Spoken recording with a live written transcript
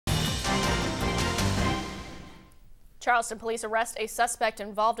Charleston police arrest a suspect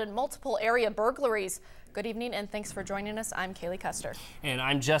involved in multiple area burglaries. Good evening and thanks for joining us. I'm Kaylee Custer. And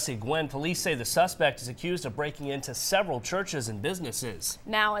I'm Jesse Gwynn. Police say the suspect is accused of breaking into several churches and businesses.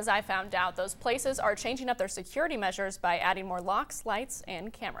 Now, as I found out, those places are changing up their security measures by adding more locks, lights,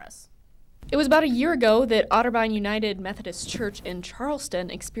 and cameras. It was about a year ago that Otterbein United Methodist Church in Charleston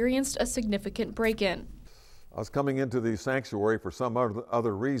experienced a significant break-in. I was coming into the sanctuary for some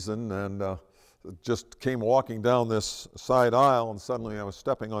other reason and just came walking down this side aisle, and suddenly I was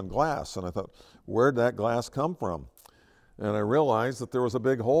stepping on glass, and I thought, where'd that glass come from? And I realized that there was a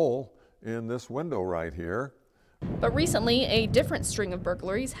big hole in this window right here. But recently, a different string of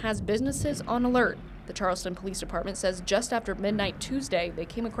burglaries has businesses on alert. The Charleston Police Department says just after midnight Tuesday, they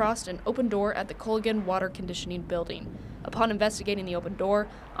came across an open door at the Culligan Water Conditioning Building. Upon investigating the open door,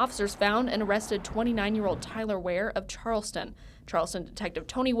 officers found and arrested 29-year-old Tyler Ware of Charleston. Charleston Detective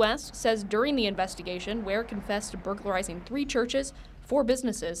Tony West says during the investigation, Ware confessed to burglarizing 3 churches, 4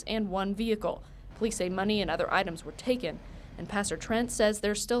 businesses, and 1 vehicle. Police say money and other items were taken, and Pastor Trent says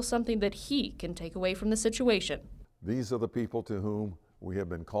there's still something that he can take away from the situation. These are the people to whom we have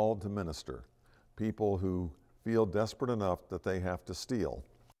been called to minister, people who feel desperate enough that they have to steal.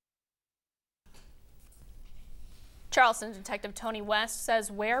 Charleston Detective Tony West says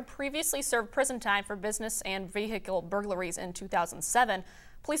Ware previously served prison time for business and vehicle burglaries in 2007.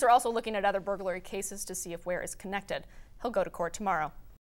 Police are also looking at other burglary cases to see if Ware is connected. He'll go to court tomorrow.